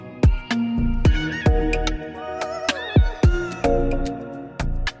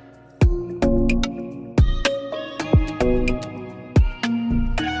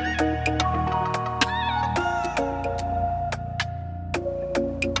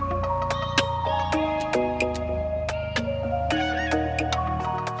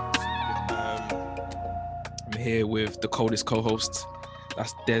here with the coldest co-host.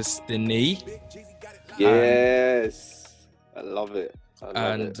 That's Destiny. Yes, I love it. I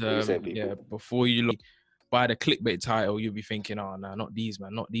love it. What are you saying, people? Yeah, before you look by the clickbait title, you'll be thinking, "Oh no, not these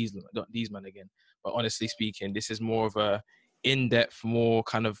man again." But honestly speaking, this is more of a in-depth, more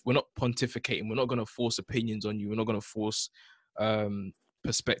kind of. We're not pontificating. We're not going to force opinions on you. We're not going to force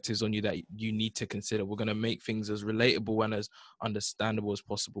perspectives on you that you need to consider. We're going to make things as relatable and as understandable as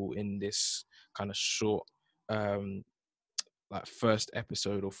possible in this kind of short, like first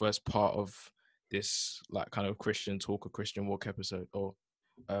episode or first part of this like kind of Christian talk or Christian walk episode or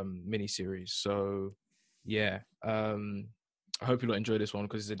mini series. So yeah, I hope you'll enjoy this one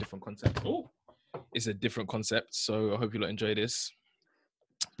because it's a different concept. It's a different concept. So I hope you'll enjoy this.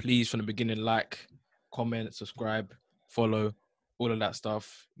 Please, from the beginning, like, comment, subscribe, follow, all of that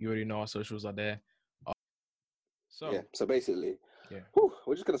stuff. You already know our socials are there. So basically, yeah,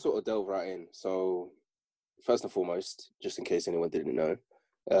 we're just gonna sort of delve right in. So first and foremost, just in case anyone didn't know,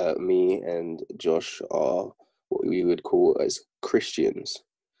 me and Josh are what we would call as Christians.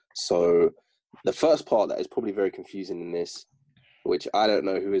 So the first part that is probably very confusing in this, which I don't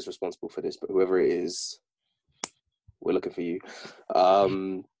know who is responsible for this, but whoever it is, we're looking for you.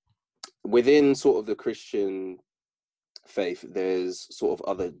 Within sort of the Christian faith, there's sort of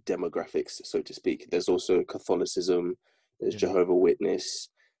other demographics, so to speak. There's also Catholicism, there's Jehovah's Witness,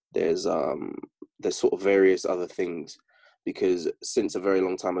 there's sort of various other things, because since a very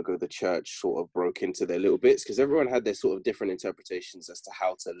long time ago, the church sort of broke into their little bits, because everyone had their sort of different interpretations as to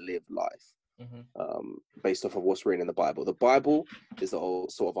how to live life, based off of what's written in the Bible. The Bible is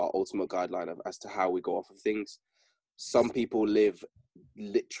sort of our ultimate guideline as to how we go off of things. Some people live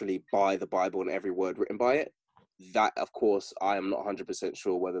literally by the Bible and every word written by it. That, of course, I am not 100%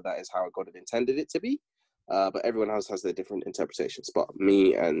 sure whether that is how God had intended it to be, but everyone else has their different interpretations. But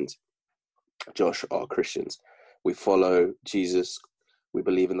me and Josh are Christians. We follow Jesus. We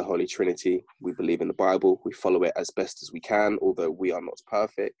believe in the Holy Trinity. We believe in the Bible. We follow it as best as we can, although we are not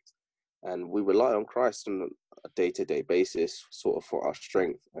perfect. And we rely on Christ on a day-to-day basis, sort of for our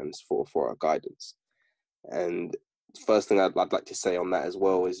strength and for our guidance. And first thing I'd like to say on that as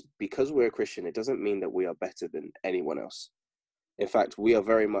well is, because we're a Christian, it doesn't mean that we are better than anyone else. In fact, we are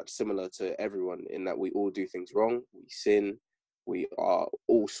very much similar to everyone in that we all do things wrong. We sin. We are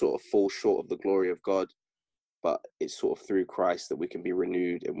all sort of fall short of the glory of God, but it's sort of through Christ that we can be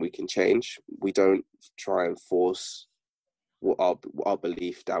renewed and we can change. We don't try and force our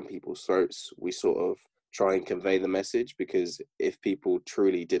belief down people's throats. We sort of try and convey the message, because if people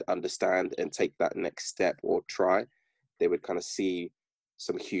truly did understand and take that next step or try, they would kind of see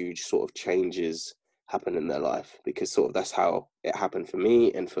some huge sort of changes happen in their life, because sort of that's how it happened for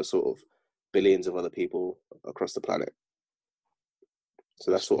me and for sort of billions of other people across the planet.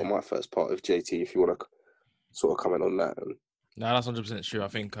 So that's sort of my first part. Of JT, if you want to sort of comment on that. No, that's 100% true. I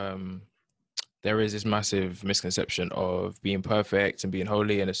think there is this massive misconception of being perfect and being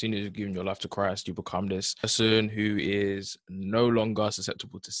holy, and as soon as you've given your life to Christ, you become this person who is no longer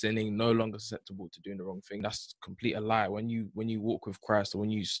susceptible to sinning, no longer susceptible to doing the wrong thing. That's complete a lie. When you walk with Christ, or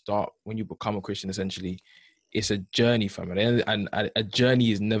when you become a Christian, essentially, it's a journey, family, and a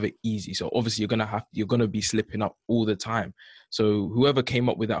journey is never easy. So obviously you're gonna be slipping up all the time. So whoever came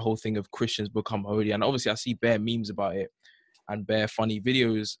up with that whole thing of Christians become holy, and obviously I see bare memes about it and bare funny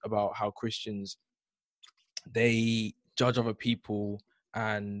videos about how Christians, they judge other people,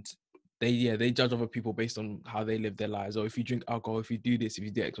 and they judge other people based on how they live their lives. Or if you drink alcohol, if you do this, if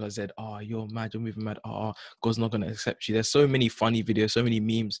you do X, Y, Z, you're mad, you're moving mad, God's not going to accept you. There's so many funny videos, so many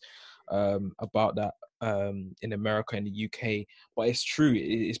memes about that in America and the UK. But it's true,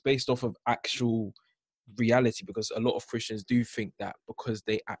 it's based off of actual reality, because a lot of Christians do think that because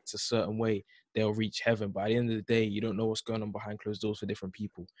they act a certain way, they'll reach heaven. But at the end of the day, you don't know what's going on behind closed doors for different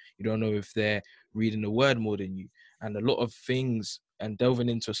people. You don't know if they're reading the word more than you. And a lot of things, and delving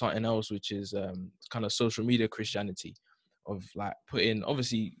into something else, which is kind of social media Christianity, of like putting,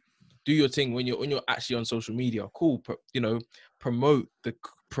 obviously, do your thing when you're actually on social media. Cool, promote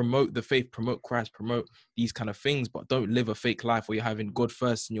the faith, promote Christ, promote these kind of things, but don't live a fake life where you're having God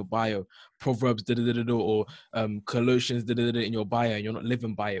first in your bio, Proverbs or Colossians in your bio, and you're not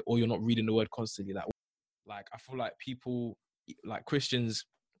living by it, or you're not reading the word constantly. Like I feel like people, like Christians,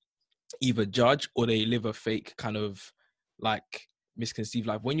 either judge or they live a fake kind of like misconceived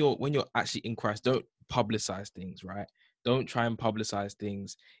life. When you're actually in Christ, don't publicize things, right? Don't try and publicize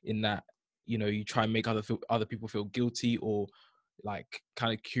things in that, you try and make other people feel guilty, or like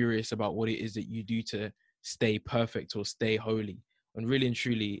kind of curious about what it is that you do to stay perfect or stay holy. And really and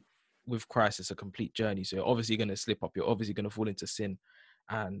truly, with Christ, it's a complete journey. So you're obviously going to slip up. You're obviously going to fall into sin.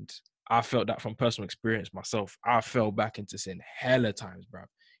 And I felt that from personal experience myself. I fell back into sin hella times, bro.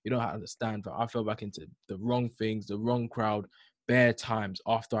 You don't understand, but I fell back into the wrong things, the wrong crowd, bare times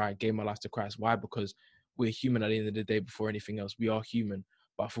after I gave my life to Christ. Why? Because we're human at the end of the day. Before anything else, we are human.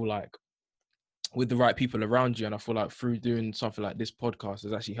 But I feel like with the right people around you, and I feel like through doing something like this podcast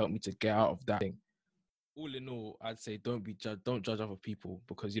has actually helped me to get out of that thing. All in all, I'd say don't judge other people,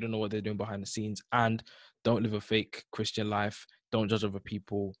 because you don't know what they're doing behind the scenes, and don't live a fake Christian life. Don't judge other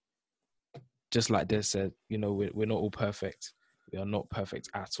people. Just like Des said, you know, we're not all perfect. We are not perfect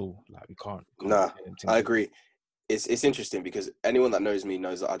at all. Like we can't Nah, do anything. I agree. It's interesting because anyone that knows me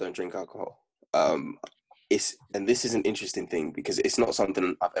knows that I don't drink alcohol. And this is an interesting thing because it's not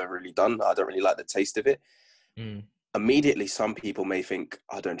something I've ever really done. I don't really like the taste of it. Immediately, some people may think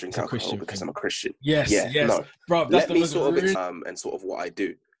I don't drink alcohol because I'm a Christian. Yes, yeah, yes, no. bro. Let me sort of and sort of what I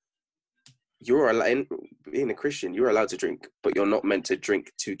do. You're allowed, being a Christian, you're allowed to drink, but you're not meant to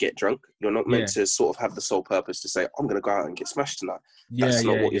drink to get drunk. You're not meant to sort of have the sole purpose to say, I'm going to go out and get smashed tonight. That's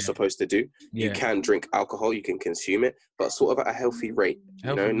not what you're supposed to do. You can drink alcohol, you can consume it, but sort of at a healthy rate,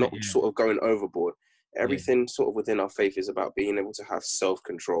 not sort of going overboard. Everything sort of within our faith is about being able to have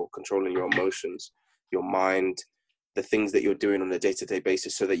self-control, controlling your emotions, your mind, the things that you're doing on a day-to-day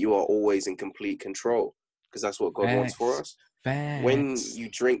basis, so that you are always in complete control, because that's what God wants for us. When you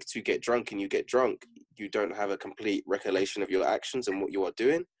drink to get drunk and you get drunk, you don't have a complete recollection of your actions and what you are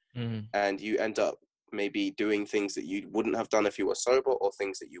doing. And you end up maybe doing things that you wouldn't have done if you were sober, or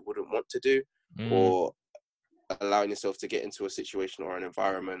things that you wouldn't want to do, or allowing yourself to get into a situation or an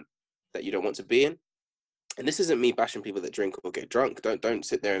environment that you don't want to be in. And this isn't me bashing people that drink or get drunk. Don't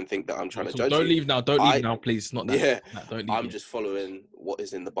sit there and think that I'm trying to judge you. Don't leave now, please. Not that. Yeah, don't leave I'm just following what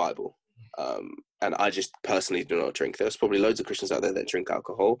is in the Bible. And I just personally do not drink. There's probably loads of Christians out there that drink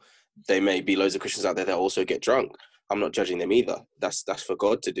alcohol. There may be loads of Christians out there that also get drunk. I'm not judging them either. That's for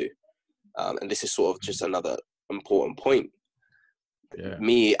God to do. And this is sort of just another important point.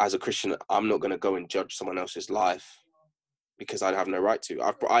 Me as a Christian, I'm not going to go and judge someone else's life, because I have no right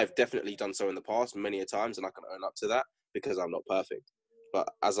to. I've definitely done so in the past many a times, and I can own up to that, because I'm not perfect. But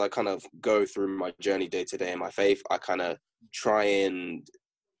as I kind of go through my journey day to day in my faith, I kind of try and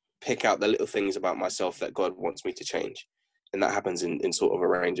pick out the little things about myself that God wants me to change. And that happens in sort of a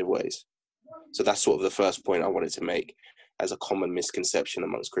range of ways. So that's sort of the first point I wanted to make as a common misconception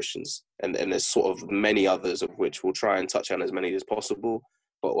amongst Christians. And there's sort of many others, of which we'll try and touch on as many as possible.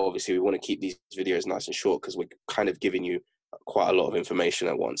 But obviously we want to keep these videos nice and short, because we're kind of giving you quite a lot of information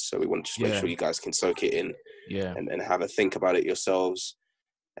at once. So we want to just make sure you guys can soak it in and have a think about it yourselves,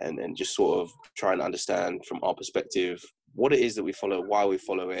 and just sort of try and understand from our perspective what it is that we follow, why we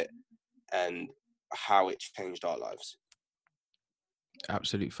follow it, and how it changed our lives.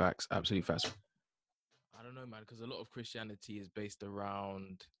 Absolute facts. I don't know, man, because a lot of Christianity is based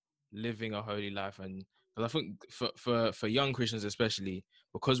around living a holy life. And I think for young Christians especially,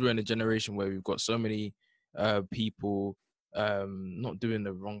 because we're in a generation where we've got so many people not doing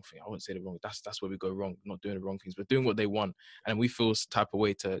the wrong thing. I wouldn't say the wrong. That's where we go wrong. Not doing the wrong things, but doing what they want, and we feel type of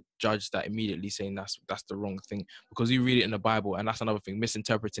way to judge that immediately, saying that's the wrong thing because you read it in the Bible, and that's another thing.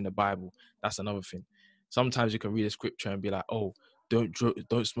 Misinterpreting the Bible, that's another thing. Sometimes you can read a scripture and be like, oh,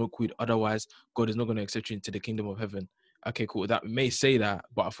 don't smoke weed, otherwise God is not going to accept you into the kingdom of heaven. Okay, cool. That may say that,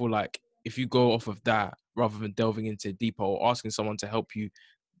 but I feel like if you go off of that rather than delving into deeper or asking someone to help you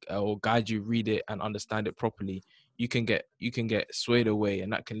or guide you, read it and understand it properly, you can get swayed away,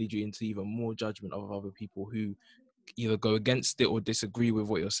 and that can lead you into even more judgment of other people who either go against it or disagree with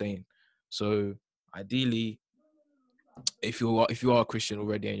what you're saying. So ideally, if you are a Christian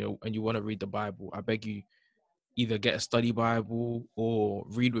already and you want to read the Bible, I beg you, either get a study Bible or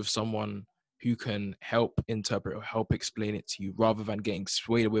read with someone who can help interpret or help explain it to you, rather than getting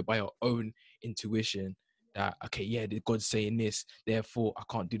swayed away by your own intuition that, okay, yeah, God's saying this, therefore I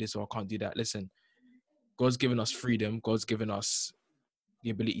can't do this or I can't do that. Listen, God's given us freedom. God's given us the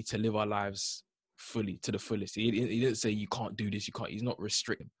ability to live our lives fully, to the fullest. He didn't say you can't do this, you can't. He's not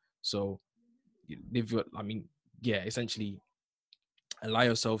restricting. So you live your, essentially allow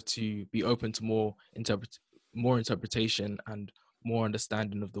yourself to be open to more interpretation and more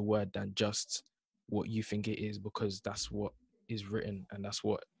understanding of the word than just what you think it is, because that's what is written and that's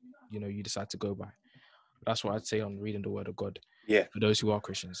what you decide to go by. That's what I'd say on reading the word of God. Yeah, for those who are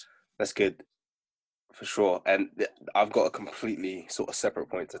Christians. That's good. For sure. And I've got a completely sort of separate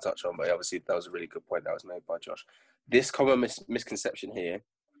point to touch on, but obviously that was a really good point that was made by Josh. This common misconception here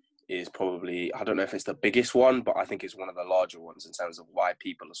is probably, I don't know if it's the biggest one, but I think it's one of the larger ones in terms of why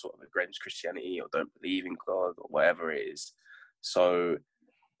people are sort of against Christianity or don't believe in God or whatever it is. So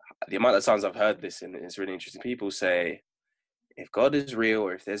the amount of times I've heard this, and it's really interesting, people say, if God is real,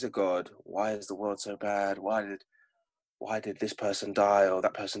 or if there's a God, why is the world so bad? Why did this person die, or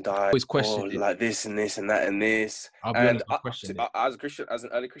that person die, Always or questioned it. like this and this and that and this? I'll be And honest, I questioned it. as a Christian, as an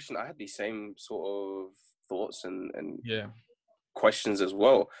early Christian, I had these same sort of thoughts and Yeah. questions as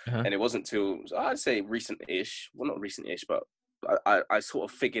well. Uh-huh. And it wasn't till, I'd say, recent-ish. Well, not recent-ish, but I sort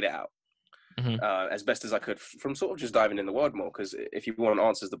of figured it out Mm-hmm. as best as I could from sort of just diving in the word more. Because if you want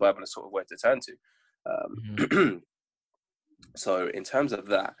answers, the Bible is sort of where to turn to. Mm-hmm. So in terms of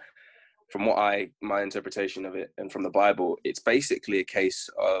that, from my interpretation of it and from the Bible, it's basically a case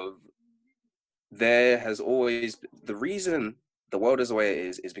of there has always, the reason the world is the way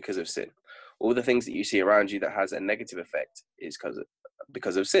it is because of sin. All the things that you see around you that has a negative effect is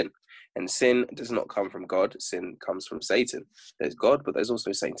because of sin. And sin does not come from God. Sin comes from Satan. There's God, but there's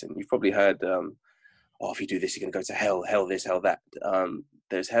also Satan. You've probably heard, if you do this, you're going to go to hell, hell this, hell that.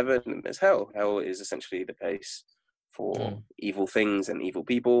 There's heaven and there's hell. Hell is essentially the place for evil things and evil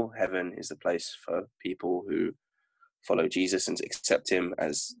people. Heaven is the place for people who follow Jesus and accept him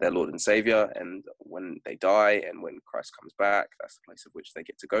as their Lord and Savior. And when they die and when Christ comes back, that's the place of which they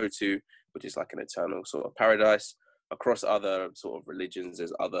get to go to, which is like an eternal sort of paradise. Across other sort of religions,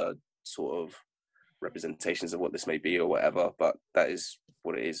 there's other sort of representations of what this may be or whatever, but that is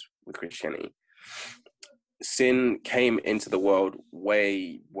what it is with Christianity. Sin came into the world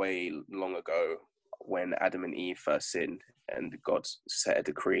way, way long ago when Adam and Eve first sinned, and God set a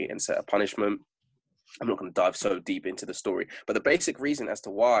decree and set a punishment. I'm not going to dive so deep into the story, but the basic reason as to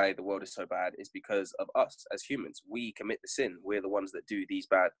why the world is so bad is because of us as humans. We commit the sin. We're the ones that do these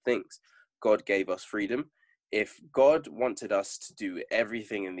bad things. God gave us freedom. If God wanted us to do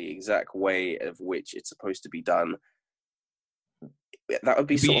everything in the exact way of which it's supposed to be done, that would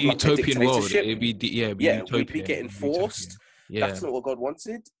be It'd be sort of a like a utopian world. dictatorship. It'd be Yeah, we'd be utopian. getting It'd be forced. utopian. Yeah. That's not what God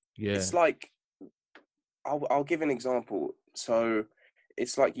wanted. Yeah. It's like, I'll give an example. So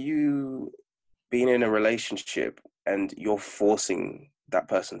it's like you being in a relationship and you're forcing that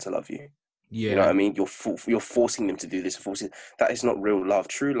person to love you. Yeah. You know what I mean? You're forcing them to do this. That is not real love.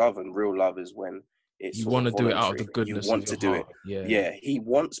 True love and real love is when it's You sort want of to do it out of voluntary. the goodness You of want your to do heart. it. Yeah. Yeah, he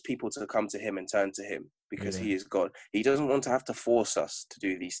wants people to come to him and turn to him because he is God. He doesn't want to have to force us to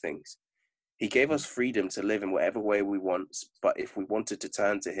do these things. He gave us freedom to live in whatever way we want, but if we wanted to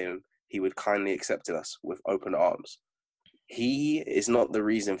turn to him, he would kindly accept us with open arms. He is not the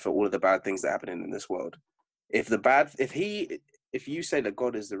reason for all of the bad things that are happening in this world. If you say that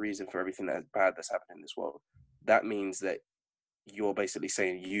God is the reason for everything that's bad that's happening in this world, that means that you're basically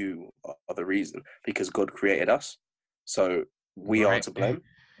saying you are the reason because God created us. So we are to blame.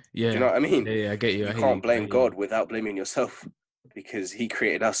 Yeah. Do you know what I mean? Yeah, I get you. You can't blame God without blaming yourself because he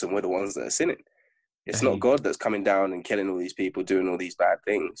created us and we're the ones that are sinning. It's not God that's coming down and killing all these people, doing all these bad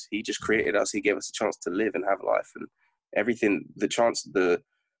things. He just created us. He gave us a chance to live and have life, and everything, the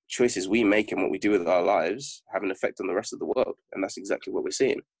choices we make and what we do with our lives have an effect on the rest of the world. And that's exactly what we're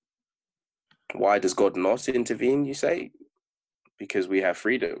seeing. Why does God not intervene, you say? Because we have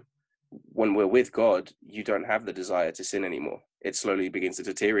freedom. When we're with God, you don't have the desire to sin anymore. It slowly begins to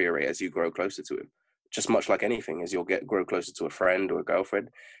deteriorate as you grow closer to him. Just much like anything, as you'll grow closer to a friend or a girlfriend,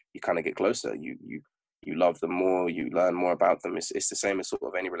 you kind of get closer. You love them more, you learn more about them. It's the same as sort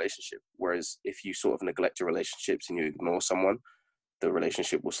of any relationship. Whereas if you sort of neglect your relationships and you ignore someone, the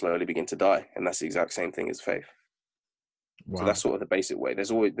relationship will slowly begin to die. And that's the exact same thing as faith. Wow. So that's sort of the basic way.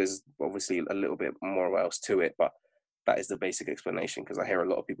 There's obviously a little bit more else to it, but that is the basic explanation, because I hear a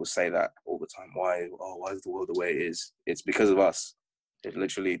lot of people say that all the time. Why is the world the way it is? It's because of us. It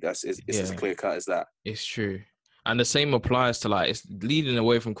literally, it's as clear cut as that. It's true. And the same applies to, like, it's leading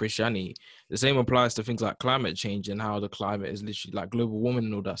away from Christianity. The same applies to things like climate change and how the climate is literally like global warming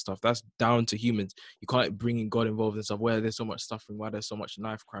and all that stuff. That's down to humans. You can't bring God involved in stuff where there's so much suffering, why there's so much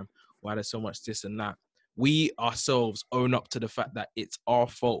knife crime, why there's so much this and that. We ourselves own up to the fact that it's our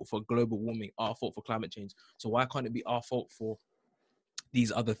fault for global warming, our fault for climate change. So why can't it be our fault for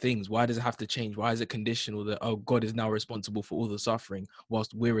these other things? Why does it have to change? Why is it conditional that, oh, God is now responsible for all the suffering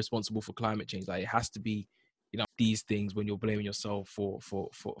whilst we're responsible for climate change? Like, it has to be, you know, these things when you're blaming yourself for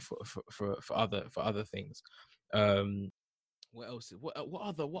other things. What else?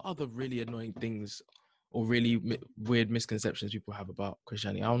 What other really annoying things or really weird misconceptions people have about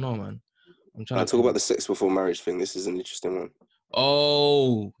Christianity? I don't know, man. I'm trying to talk about the sex before marriage thing. This is an interesting one.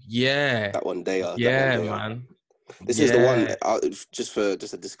 Oh yeah, that one day. Man. This is the one. Just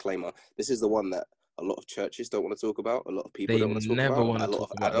a disclaimer. This is the one that a lot of churches don't want to talk about. A lot of people don't want to talk about. A lot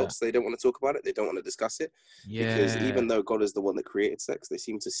of adults, they don't want to talk about it. They don't want to discuss it. Yeah. Because even though God is the one that created sex, they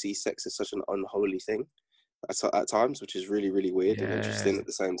seem to see sex as such an unholy thing. at times, which is really, really weird and Yeah. interesting at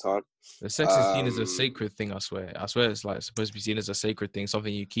the same time. The sex is seen as a sacred thing, I swear. I swear it's like supposed to be seen as a sacred thing,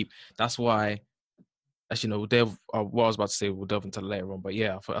 something you keep. That's why, actually, no, we'll delve, what I was about to say, we'll delve into later on. But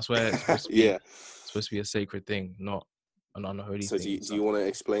yeah, I swear it's Yeah. supposed to be a sacred thing, not an unholy So thing. do So, you want to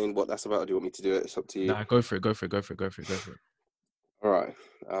explain what that's about, or do you want me to do it? It's up to you. nah, go for it, go for it, go for it, go for it, go for it. All right.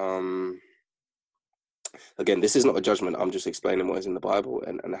 Again, this is not a judgment. I'm just explaining what is in the Bible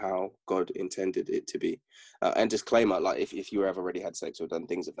and how God intended it to be. And disclaimer, like if you have already had sex or done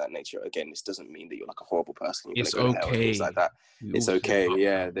things of that nature, again, this doesn't mean that you're like a horrible person, you're It's going to go to hell and things like okay. that. We It's all slip okay. up,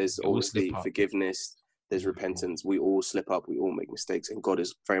 Yeah, man. there's We all slip obviously up. forgiveness, there's repentance. We all slip up, we all make mistakes, and God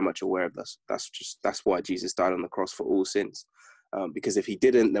is very much aware of this. That's why Jesus died on the cross for all sins. Because if he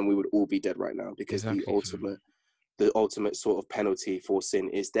didn't, then we would all be dead right now, because Exactly, fam. the ultimate sort of penalty for sin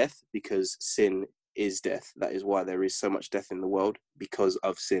is death, because sin is death. That is why there is so much death in the world, because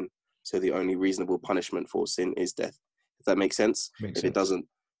of sin. So the only reasonable punishment for sin is death. If that makes sense. Makes If it sense. doesn't,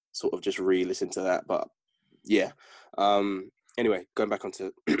 sort of just re-listen to that. But yeah. Anyway, going back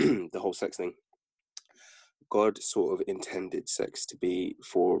onto the whole sex thing. God sort of intended sex to be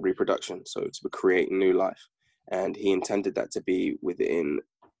for reproduction, so to create new life. And he intended that to be within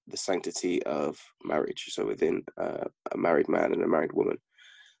the sanctity of marriage, so within a married man and a married woman.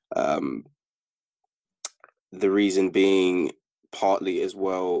 Um, the reason being partly as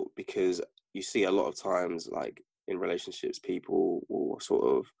well because you see a lot of times, like in relationships, people will sort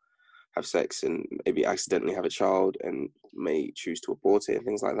of have sex and maybe accidentally have a child and may choose to abort it and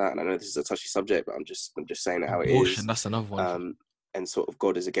things like that. And I know this is a touchy subject, but I'm just saying how it Abortion, is. that's another one. And sort of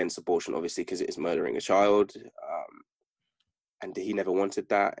God is against abortion, obviously, because it is murdering a child. And he never wanted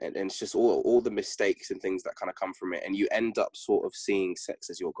that. And it's just all the mistakes and things that kind of come from it. And you end up sort of seeing sex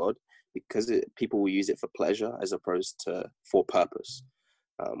as your God, because people will use it for pleasure as opposed to for purpose.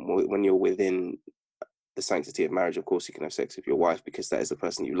 When you're within the sanctity of marriage, of course, you can have sex with your wife because that is the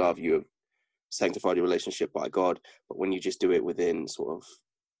person you love. You have sanctified your relationship by God. But when you just do it within sort of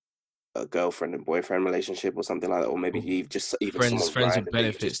a girlfriend and boyfriend relationship or something like that, or maybe you just even someone Friends with random that you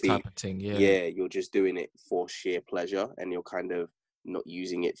benefits just type be, of thing. Yeah. yeah, you're just doing it for sheer pleasure, and you're kind of not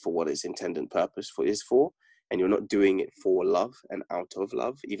using it for what its intended purpose for, and you're not doing it for love and out of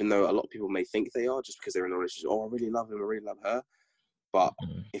love, even though a lot of people may think they are, just because they're in a relationship. Oh, I really love him, I really love her. But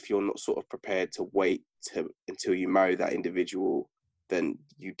if you're not sort of prepared to wait until you marry that individual, then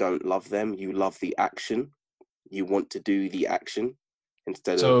you don't love them. You love the action. You want to do the action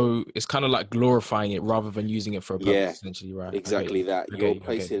instead of, So it's kind of like glorifying it rather than using it for a purpose, yeah, essentially, right? I get exactly you. that. I get You're you. I get you.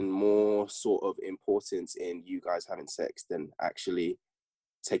 placing more sort of importance in you guys having sex than actually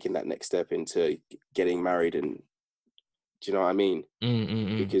taking that next step into getting married. And do you know what I mean?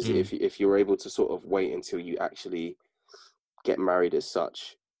 Because if you're able to sort of wait until you actually get married as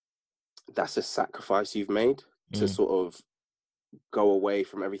such, that's a sacrifice you've made to sort of go away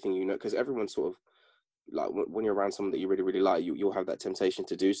from everything you know, because everyone sort of, like when you're around someone that you really really like, you'll have that temptation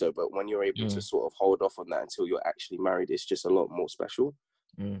to do so, but when you're able to sort of hold off on that until you're actually married, it's just a lot more special,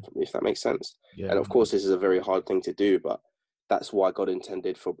 if that makes sense. Yeah. And of course this is a very hard thing to do, but that's why God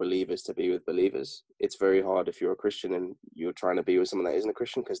intended for believers to be with believers. It's very hard if you're a Christian and you're trying to be with someone that isn't a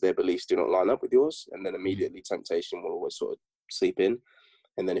Christian, because their beliefs do not line up with yours, and then immediately temptation will always sort of sleep in.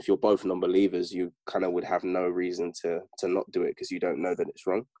 And then if you're both non-believers, you kind of would have no reason to not do it, because you don't know that it's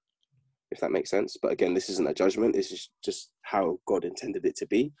wrong, if that makes sense. But again, this isn't a judgment. This is just how God intended it to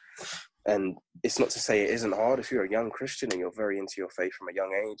be. And it's not to say it isn't hard if you're a young Christian and you're very into your faith from a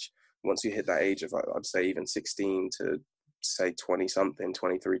young age. Once you hit that age of, I'd say even 16 to say 20 something,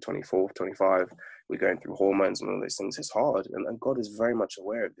 23, 24, 25, we're going through hormones and all those things. It's hard. And God is very much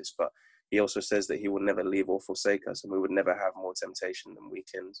aware of this, but he also says that he will never leave or forsake us, and we would never have more temptation than we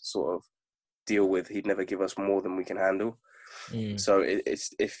can sort of deal with. He'd never give us more than we can handle. So it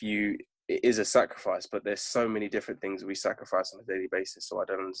is a sacrifice, but there's so many different things we sacrifice on a daily basis. So I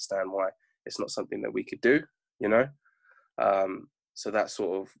don't understand why it's not something that we could do, you know? So that's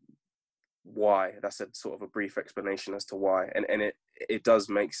sort of why. That's a sort of a brief explanation as to why. And it does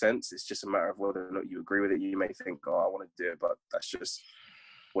make sense. It's just a matter of whether or not you agree with it. You may think, oh, I want to do it, but that's just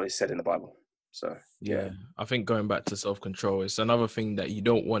what is said in the Bible. So yeah. I think going back to self-control, it's another thing that you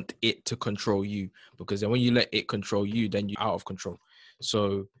don't want it to control you, because then when you let it control you, then you're out of control.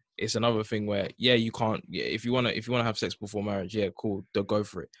 So it's another thing where, you can't, if you want to have sex before marriage, cool, don't go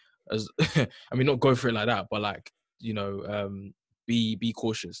for it. As I mean, not go for it like that, but like, be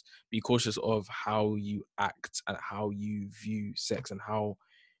cautious. Be cautious of how you act and how you view sex, and how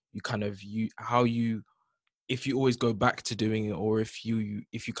you kind of if you always go back to doing it, or if you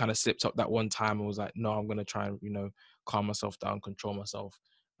kind of slipped up that one time and was like, no, I'm going to try and, calm myself down, control myself,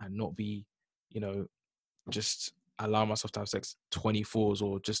 and not be, just allow myself to have sex 24s,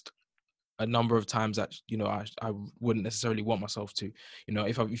 or just a number of times that, you know, I wouldn't necessarily want myself to. You know,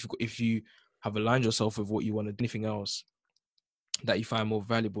 if you have aligned yourself with what you want to do, anything else that you find more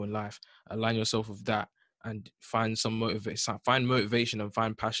valuable in life, align yourself with that, and find motivation and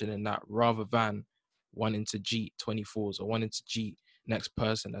find passion in that, rather than wanting to cheat 24s or wanting to cheat next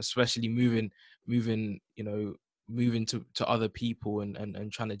person, especially moving to other people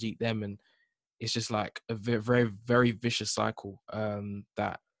and trying to cheat them. And it's just like a very, very, very vicious cycle,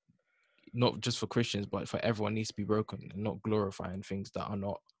 that not just for Christians, but for everyone needs to be broken, and not glorifying things that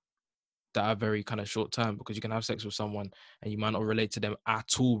are very kind of short term, because you can have sex with someone and you might not relate to them at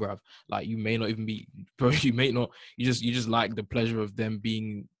all, bruv. Like, you may not even be, bro, you just like the pleasure of them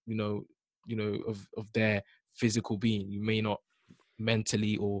being, of their physical being. You may not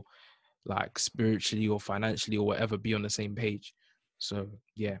mentally or like spiritually or financially or whatever be on the same page. So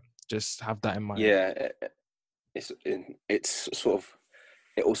yeah, just have that in mind. Yeah, it's sort of,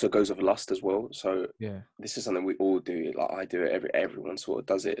 it also goes with lust as well. So Yeah. this is something we all do. Like, I do it. Everyone sort of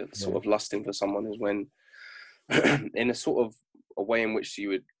does it. Sort of lusting for someone is when, in a sort of a way in which you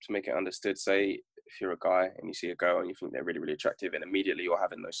would, to make it understood, say if you're a guy and you see a girl and you think they're really, really attractive, and immediately you're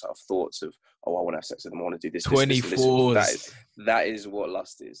having those sort of thoughts of, oh, I want to have sex with them, I want to do this, 24s. That is what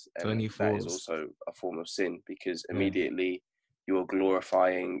lust is. And 24s. that is also a form of sin, because immediately you're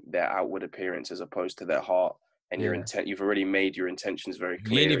glorifying their outward appearance as opposed to their heart. And your intent, you've already made your intentions very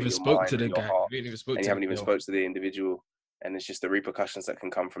clear in your mind and your heart, and you haven't even spoke to the individual. And it's just the repercussions that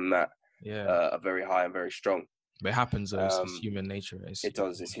can come from that are very high and very strong. But it happens, though. It's human nature. It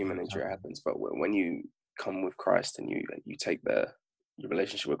does. It's human nature. It happens. But when you come with Christ and you take your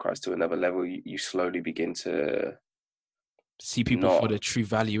relationship with Christ to another level, you slowly begin to see people for their true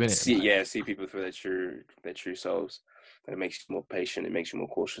value in it. See people for their true selves, and it makes you more patient. It makes you more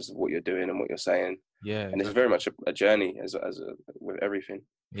cautious of what you're doing and what you're saying. Yeah, and it's very much a journey with everything.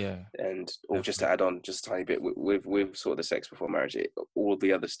 Yeah, and just to add on just a tiny bit with sort of the sex before marriage, all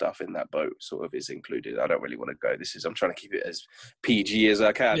the other stuff in that boat sort of is included. I don't really want to go. I'm trying to keep it as PG as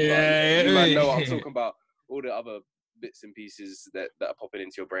I can. Yeah, but you might know what I'm talking about. All the other bits and pieces that are popping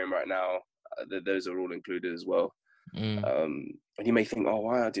into your brain right now, those are all included as well. And you may think, oh,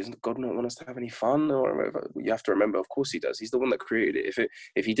 why does God not want us to have any fun? Or whatever. You have to remember, of course he does. He's the one that created it.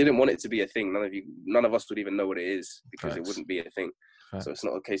 If he didn't want it to be a thing, none of us would even know what it is, because it wouldn't be a thing. So it's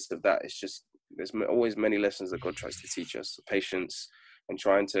not a case of that. It's just, there's always many lessons that God tries to teach us: patience, and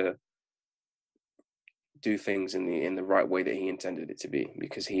trying to do things in the right way that he intended it to be,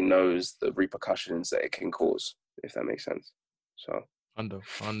 because he knows the repercussions that it can cause, if that makes sense. So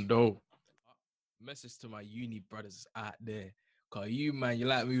Hundo. Message to my uni brothers out there. Cause you, man, you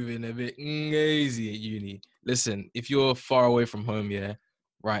like moving a bit easy at uni. Listen, if you're far away from home,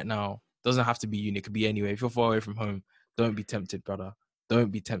 right now, doesn't have to be uni, it could be anywhere. If you're far away from home, don't be tempted, brother.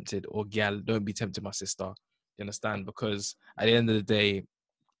 Don't be tempted, or gal, don't be tempted, my sister. You understand? Because at the end of the day,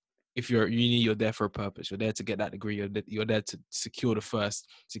 if you're at uni, you're there for a purpose. You're there to get that degree. You're there to secure the first,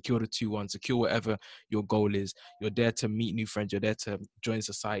 secure the 2-1, secure whatever your goal is. You're there to meet new friends. You're there to join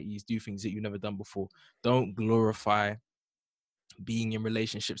societies, do things that you've never done before. Don't glorify being in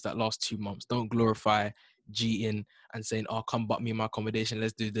relationships that last 2 months. Don't glorify cheating and saying, oh, come butt me in my accommodation.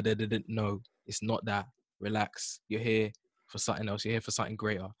 Let's do da. No, it's not that. Relax. You're here for something else. You're here for something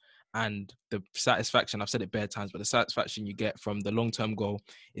greater. And the satisfaction, I've said it bare times, but the satisfaction you get from the long-term goal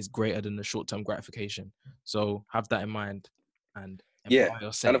is greater than the short-term gratification. So have that in mind, and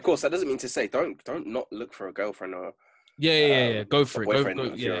yourself. And of course, that doesn't mean to say don't not look for a girlfriend or go for it. Boyfriend, go,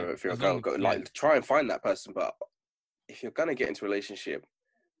 if you're a girl, try and find that person. But if you're gonna get into a relationship,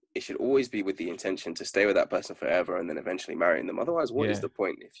 it should always be with the intention to stay with that person forever and then eventually marrying them. Otherwise, what is the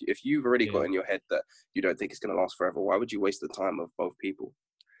point? If you've already got in your head that you don't think it's going to last forever, why would you waste the time of both people?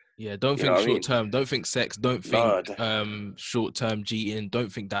 Yeah, don't think short term. Don't think sex. Don't think short term cheating.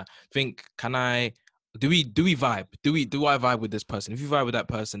 Don't think that. Think, do we vibe? Do I vibe with this person? If you vibe with that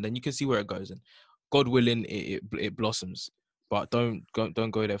person, then you can see where it goes, and God willing, it blossoms. But don't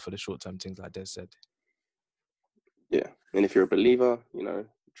go there for the short term things, like Des said. Yeah, and if you're a believer,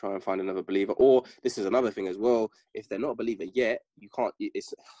 try and find another believer. Or this is another thing as well. If they're not a believer yet, you can't.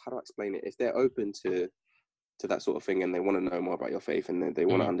 It's, how do I explain it? If they're open to that sort of thing and they want to know more about your faith and they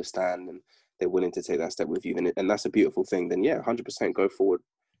want to understand and they're willing to take that step with you, and that's a beautiful thing. Then 100% go forward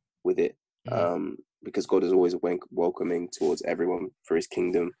with it, because God is always welcoming towards everyone for His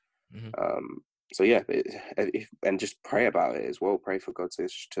kingdom. So and just pray about it as well. Pray for God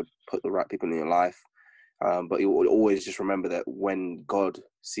to put the right people in your life. But you will always just remember that when God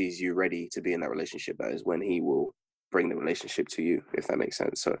sees you ready to be in that relationship, that is when He will bring the relationship to you, if that makes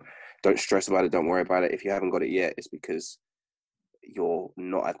sense. So don't stress about it. Don't worry about it. If you haven't got it yet, it's because you're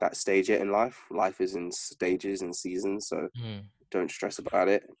not at that stage yet in life. Life is in stages and seasons. So don't stress about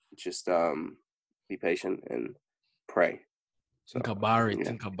it. Just be patient and pray. So, think about it.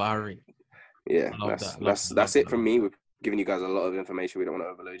 Think about it. Yeah, that's it from me. We've given you guys a lot of information. We don't want to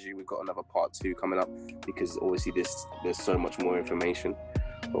overload you. We've got another part 2 coming up because obviously there's so much more information.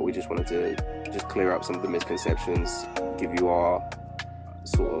 But we just wanted to just clear up some of the misconceptions, give you our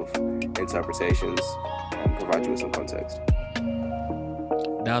sort of interpretations, and provide you with some context.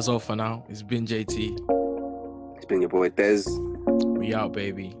 That's all for now. It's been JT. It's been your boy Des. We out,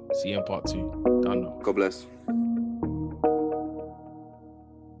 baby. See you in part 2. Done now. God bless.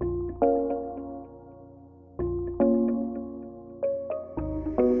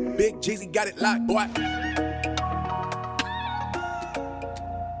 Big Jeezy got it locked, boy.